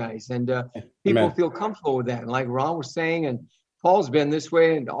of you guys, and people feel comfortable with that. And like Ron was saying, and Paul's been this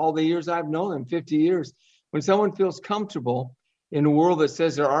way in all the years I've known him, 50 years. When someone feels comfortable in a world that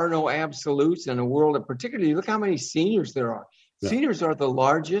says there are no absolutes, in a world that, particularly, look how many seniors there are. Yeah. Seniors are the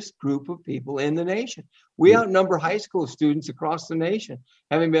largest group of people in the nation. We outnumber high school students across the nation.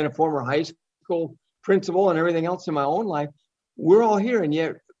 Having been a former high school principal and everything else in my own life, we're all here. And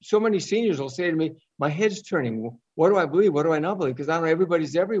yet so many seniors will say to me, my head's turning. What do I believe? What do I not believe? Because I don't know,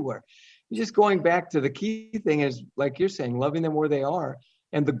 everybody's everywhere. Just going back to the key thing is, like you're saying, loving them where they are.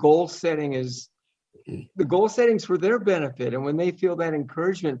 And the goal setting's for their benefit. And when they feel that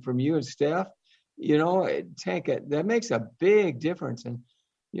encouragement from you and Steph, that makes a big difference. And,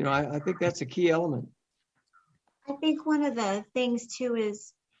 I think that's a key element. I think one of the things too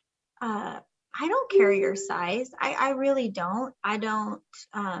is, I don't care your size. I really don't.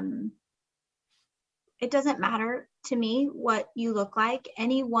 It doesn't matter to me what you look like.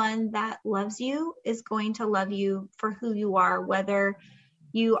 Anyone that loves you is going to love you for who you are, whether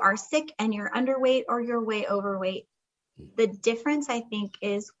you are sick and you're underweight or you're way overweight. The difference, I think,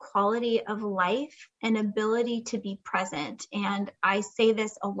 is quality of life and ability to be present. And I say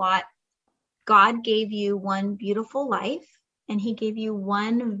this a lot. God gave you one beautiful life, and he gave you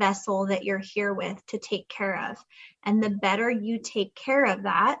one vessel that you're here with to take care of. And the better you take care of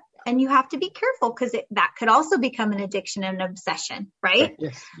that, and you have to be careful, because that could also become an addiction and an obsession, right?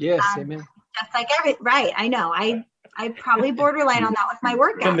 Yes, amen. Just like right. I know. I probably borderline on that with my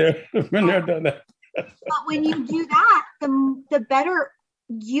workout. Been there, done that. But when you do that, the better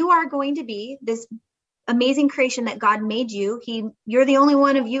you are going to be. This amazing creation that God made you. You're the only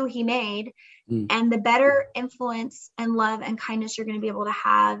one of you he made. And the better influence and love and kindness you're going to be able to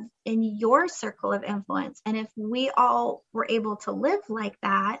have in your circle of influence. And if we all were able to live like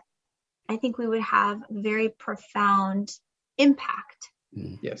that, I think we would have very profound impact.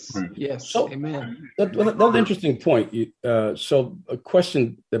 Yes. So, amen. That's an interesting point. So a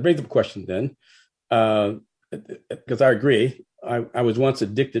question that brings up a question then, because I agree. I was once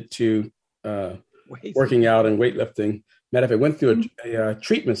addicted to working out and weightlifting. Matter of fact, I went through a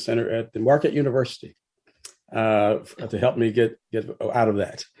treatment center at the Marquette University to help me get out of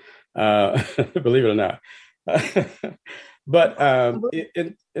that. Believe it or not. But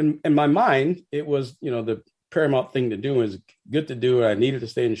in my mind, it was, the paramount thing to do, is good to do. I needed to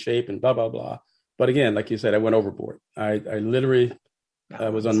stay in shape and blah, blah, blah. But again, like you said, I went overboard. I literally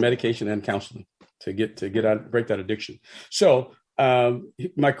was on medication and counseling to get out, break that addiction. So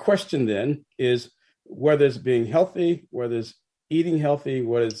my question then is, whether it's being healthy, whether it's eating healthy,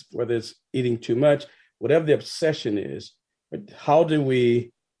 whether it's eating too much, whatever the obsession is, how do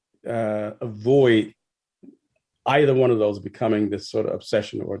we avoid either one of those becoming this sort of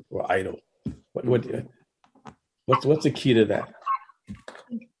obsession or idol? What's the key to that?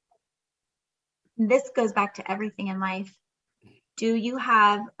 This goes back to everything in life. Do you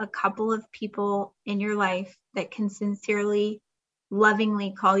have a couple of people in your life that can sincerely,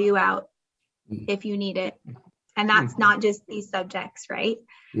 lovingly call you out if you need it? And that's not just these subjects, right?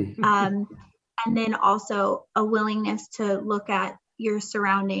 And then also a willingness to look at your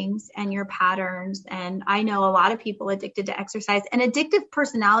surroundings and your patterns. And I know a lot of people addicted to exercise, and addictive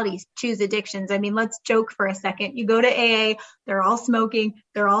personalities choose addictions. I mean, let's joke for a second. You go to AA, they're all smoking,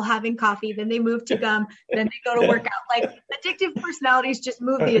 they're all having coffee, then they move to gum, then they go to work out. Like, addictive personalities just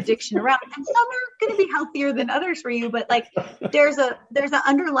move the addiction around. And some are going to be healthier than others for you, but like there's an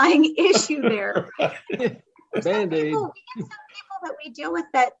underlying issue there. Some people that we deal with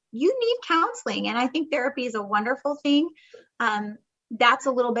that you need counseling. And I think therapy is a wonderful thing. That's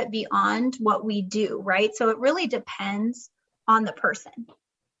a little bit beyond what we do, right? So it really depends on the person.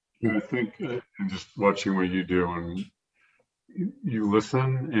 I think just watching what you do, and you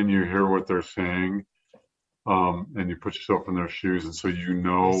listen and you hear what they're saying, and you put yourself in their shoes, and so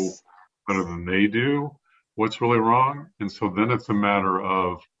better than they do what's really wrong. And so then it's a matter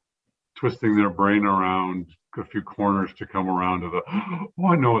of twisting their brain around a few corners to come around to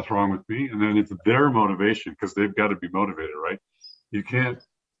I know what's wrong with me. And then it's their motivation, because they've got to be motivated, right? You can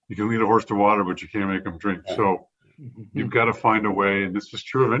lead a horse to water, but you can't make them drink. So you've got to find a way, and this is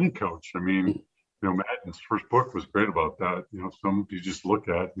true of any coach. I mean, Madden's first book was great about that. Some you just look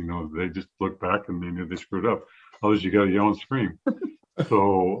at, they just look back and they knew they screwed up. Others, you got to yell and scream.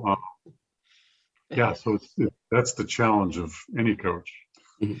 So, so that's the challenge of any coach.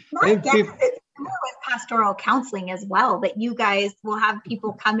 My guess is similar with pastoral counseling as well, that you guys will have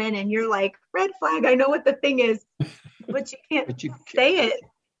people come in and you're like, red flag, I know what the thing is, but you can't say it,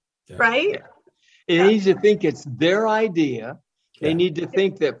 right? It needs to think it's their idea. They need to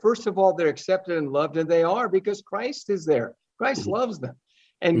think that, first of all, they're accepted and loved, and they are, because Christ is there. Christ loves them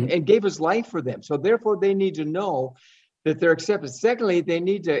and gave his life for them. So therefore, they need to know that they're accepted. Secondly, they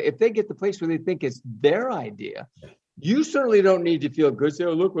need to, if they get the place where they think it's their idea, you certainly don't need to feel good. Say,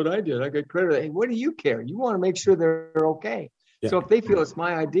 oh, look what I did. I got credit. Hey, what do you care? You want to make sure they're okay. Yeah. So if they feel it's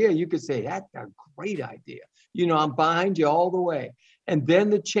my idea, you could say, that's a great idea. I'm behind you all the way. And then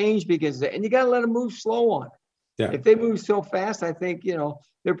the change begins. And you got to let them move slow on it. Yeah. If they move so fast, I think,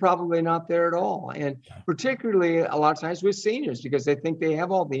 they're probably not there at all. And particularly a lot of times with seniors, because they think they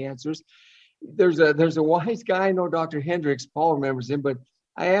have all the answers. There's a wise guy, I know Dr. Hendricks, Paul remembers him, but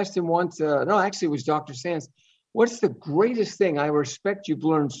I asked him once, it was Dr. Sands, what's the greatest thing? I respect you've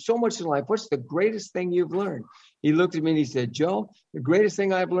learned so much in life. What's the greatest thing you've learned? He looked at me and he said, Joe, the greatest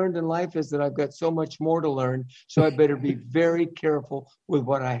thing I've learned in life is that I've got so much more to learn. So I better be very careful with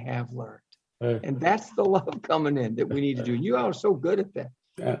what I have learned. And that's the love coming in that we need to do. You are so good at that.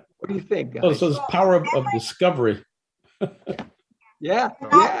 Yeah. What do you think, guys? So it's the power of discovery. Yeah.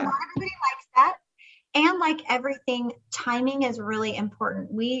 Not everybody likes that. And like everything, timing is really important.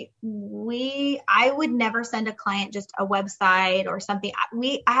 I would never send a client just a website or something.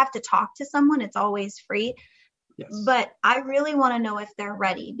 I have to talk to someone. It's always free. Yes. But I really want to know if they're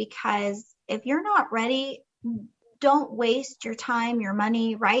ready, because if you're not ready, don't waste your time, your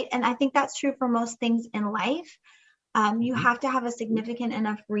money, right? And I think that's true for most things in life. You have to have a significant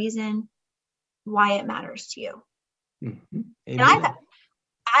enough reason why it matters to you. Mm-hmm. And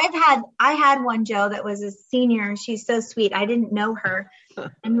I had one, Joe, that was a senior, and she's so sweet. I didn't know her.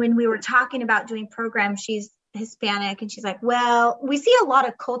 And when we were talking about doing programs, she's Hispanic, and she's like, well, we see a lot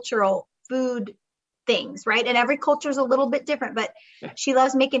of cultural food things, right? And every culture is a little bit different, but she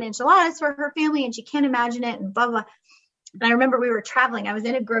loves making enchiladas for her family, and she can't imagine it, and blah, blah. And I remember we were traveling. I was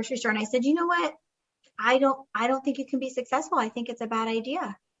in a grocery store, and I said, you know what? I don't think you can be successful. I think it's a bad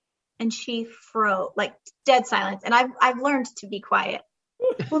idea. And she froze, like dead silence. And I've learned to be quiet.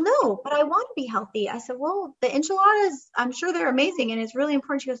 Well, no, but I want to be healthy. I said, well, the enchiladas, I'm sure they're amazing, and it's really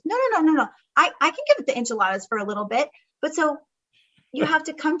important. She goes, no. I can give it the enchiladas for a little bit, but so you have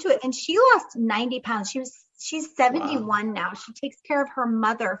to come to it. And she lost 90 pounds. She's 71 now. She takes care of her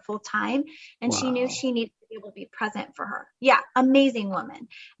mother full time, and she knew she needed to be able to be present for her. Yeah, amazing woman.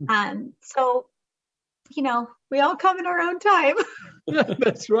 So, we all come in our own time.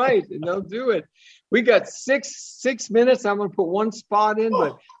 That's right. And they'll do it. We got six minutes. I'm going to put one spot in,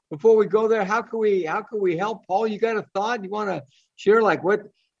 but before we go there, how can we help? Paul, you got a thought? You want to share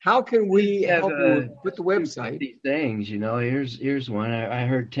how can we help you with the website? These things, here's one. I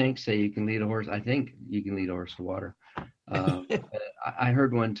heard Tank say you can lead a horse. I think you can lead a horse to water. I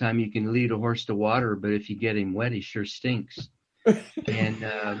heard one time you can lead a horse to water, but if you get him wet, he sure stinks.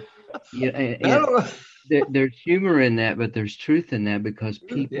 And there's humor in that, but there's truth in that, because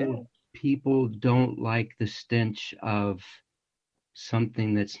people don't like the stench of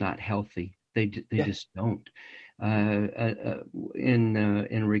something that's not healthy. They just don't.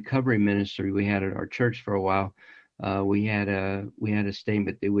 In recovery ministry we had at our church for a while, we had a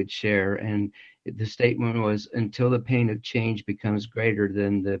statement they would share, and the statement was, until the pain of change becomes greater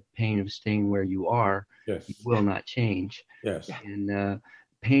than the pain of staying where you are, you will not change. Yes. And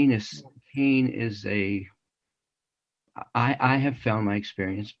pain is I have found my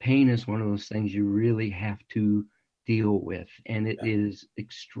experience, pain is one of those things you really have to deal with, and it is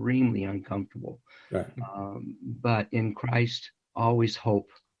extremely uncomfortable. Right. But in Christ, always hope,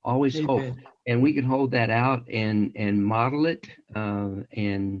 and we can hold that out and model it,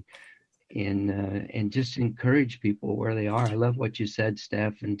 and just encourage people where they are. I love what you said,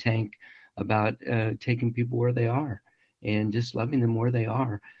 Steph and Tank, about taking people where they are and just loving them where they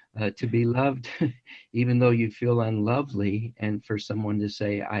are. To be loved, even though you feel unlovely, and for someone to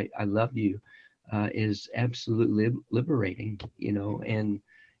say, I love you, is absolutely liberating, and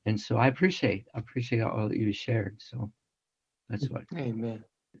so I appreciate all that you shared. So that's what. Amen.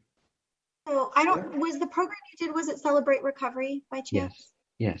 So was the program you did, was it Celebrate Recovery by chance?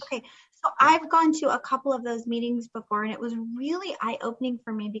 Yes. Okay. So I've gone to a couple of those meetings before, and it was really eye-opening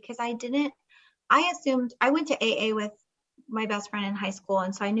for me, because I assumed I went to AA with my best friend in high school,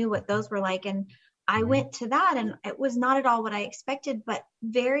 and so I knew what those were like. And I went to that, and it was not at all what I expected, but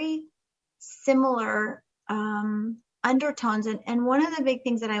very similar undertones. And one of the big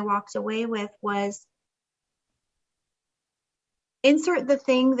things that I walked away with was, insert the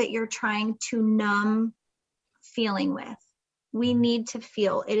thing that you're trying to numb feeling with. We need to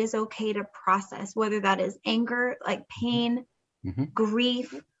feel. It is okay to process, whether that is anger, like pain,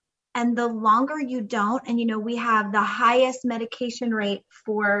 grief. And the longer you don't, and we have the highest medication rate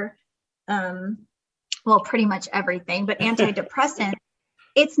for, pretty much everything, but antidepressant,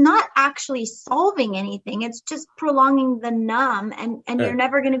 it's not actually solving anything. It's just prolonging the numb, and you're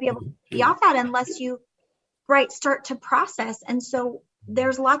never going to be able to be off that unless you start to process. And so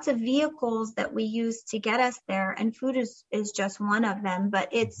there's lots of vehicles that we use to get us there, and food is just one of them.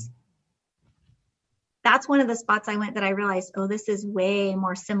 But that's one of the spots I went that I realized, this is way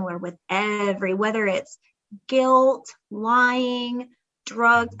more similar with whether it's guilt, lying,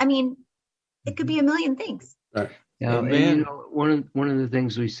 drugs. I mean, it could be a million things. Right. Yeah, and one of the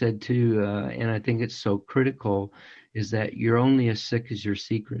things we said too, and I think it's so critical, is that you're only as sick as your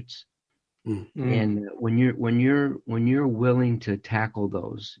secrets. Mm-hmm. And when you're willing to tackle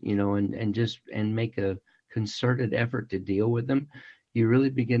those, and make a concerted effort to deal with them, you really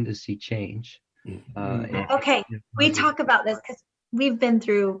begin to see change. Okay, we talk about this because we've been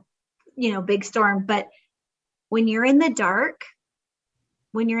through, big storm. But when you're in the dark,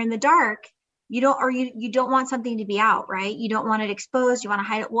 you don't want something to be out, right? You don't want it exposed. You want to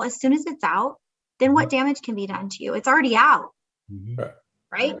hide it. Well, as soon as it's out, then what damage can be done to you? It's already out,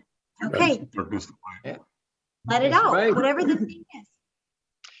 right? Okay. Let it out, whatever the thing is.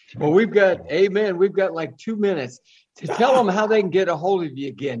 Well, we've got like 2 minutes to tell them how they can get a hold of you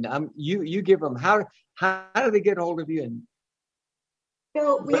again. You give them, how do they get a hold of you?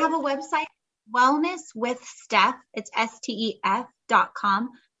 So we have a website, Wellness with Steph. It's STEF.com.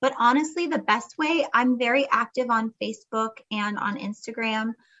 But honestly, the best way, I'm very active on Facebook and on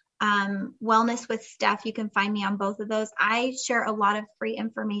Instagram. Wellness with Steph. You can find me on both of those. I share a lot of free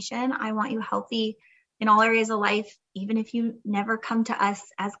information. I want you healthy in all areas of life, even if you never come to us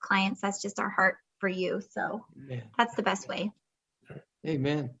as clients. That's just our heart for you. So that's the best way.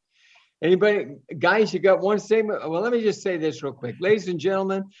 Amen. Anybody, guys, you got one statement? Well, let me just say this real quick. Ladies and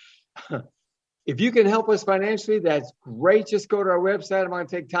gentlemen, if you can help us financially, that's great. Just go to our website. I'm going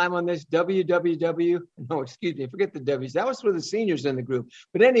to take time on this. Forget the W's. That was for the seniors in the group.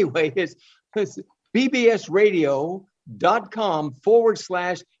 But anyway, it's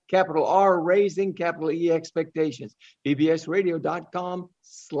bbsradio.com/R raising E expectations.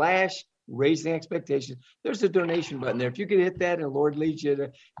 bbsradio.com/raising expectations. There's a donation button there. If you could hit that and the Lord leads you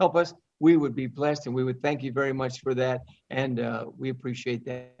to help us, we would be blessed, and we would thank you very much for that, and we appreciate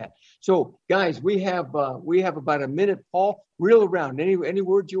that. So, guys, we have about a minute. Paul, reel around. Any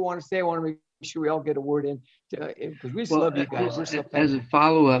words you want to say? I want to make sure we all get a word in, because we just love you guys. As a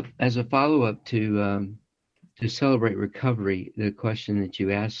follow up to Celebrate Recovery, the question that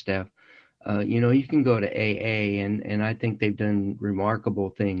you asked, Steph, you can go to AA, and I think they've done remarkable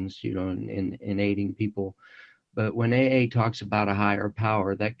things, in aiding people. But when AA talks about a higher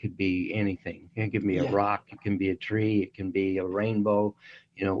power, that could be anything. It can be a rock, it can be a tree, it can be a rainbow,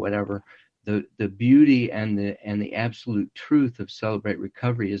 whatever. The beauty and the absolute truth of Celebrate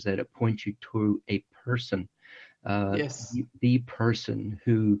Recovery is that it points you to a person, the person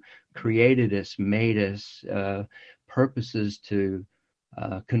who created us, made us, purposes to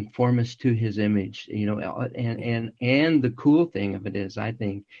conform us to his image, and the cool thing of it is, I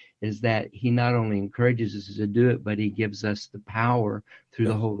think, is that he not only encourages us to do it, but he gives us the power through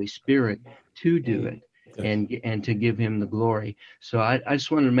the Holy Spirit to do it and to give him the glory. So I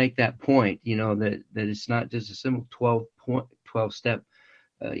just wanted to make that point, that it's not just a simple 12 step,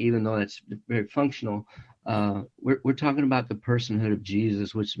 even though that's very functional. We're talking about the personhood of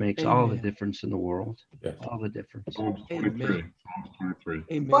Jesus, which makes all the difference in the world. All the difference. Psalms 23.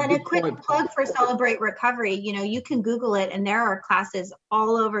 Well, and a quick plug for Celebrate Recovery. You can Google it, and there are classes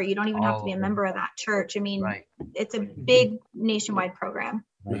all over. You don't even have to be a member of that church. I mean, it's a big nationwide program.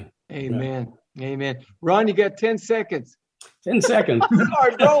 Amen. Amen. Ron, you got 10 seconds. 10 seconds.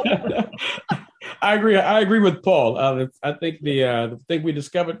 Sorry, bro. I agree with Paul. I think the thing we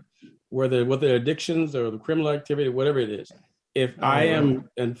discovered, whether with the addictions or the criminal activity, whatever it is, if I am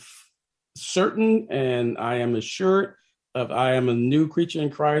certain and I am assured of I am a new creature in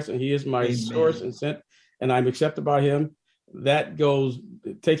Christ and he is my source and sent, and I'm accepted by him,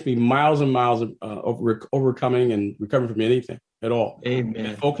 it takes me miles and miles of overcoming and recovering from anything at all. Amen.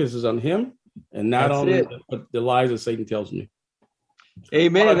 It focuses on him and not on the lies that Satan tells me.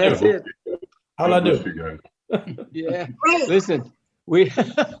 Amen. That's it. How'd I do? You guys. Yeah. Listen,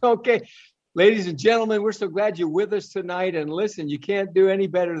 okay. Ladies and gentlemen, we're so glad you're with us tonight. And listen, you can't do any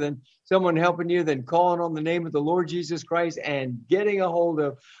better than someone helping you than calling on the name of the Lord Jesus Christ and getting a hold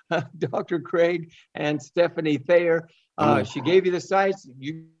of Dr. Craig and Stephanie Thayer. She gave you the sites.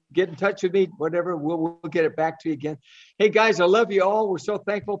 You get in touch with me, whatever. We'll get it back to you again. Hey, guys, I love you all. We're so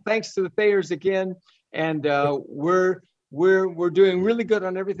thankful. Thanks to the Thayers again. And we're doing really good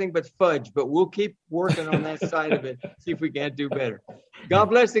on everything but fudge, but we'll keep working on that side of it, see if we can't do better.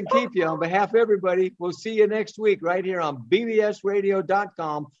 God bless and keep you. On behalf of everybody, we'll see you next week right here on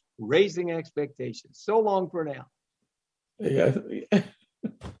bbsradio.com, Raising Expectations. So long for now. Yeah.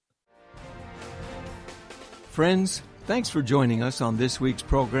 Friends, thanks for joining us on this week's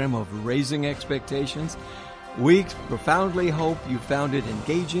program of Raising Expectations. We profoundly hope you found it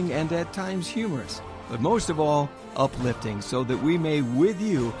engaging and at times humorous, but most of all, uplifting, so that we may, with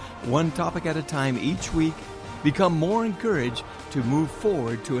you, one topic at a time each week, become more encouraged to move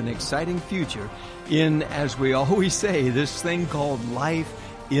forward to an exciting future in, as we always say, this thing called life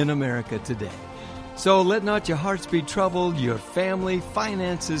in America today. So let not your hearts be troubled, your family,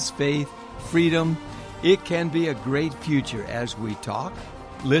 finances, faith, freedom. It can be a great future as we talk,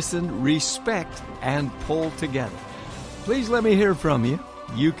 listen, respect, and pull together. Please let me hear from you.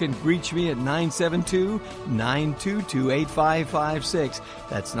 You can reach me at 972-922-8556.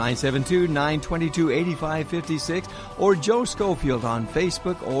 That's 972-922-8556. Or Joe Schofield on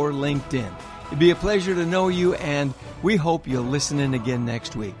Facebook or LinkedIn. It'd be a pleasure to know you, and we hope you'll listen in again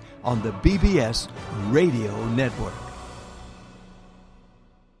next week on the BBS Radio Network.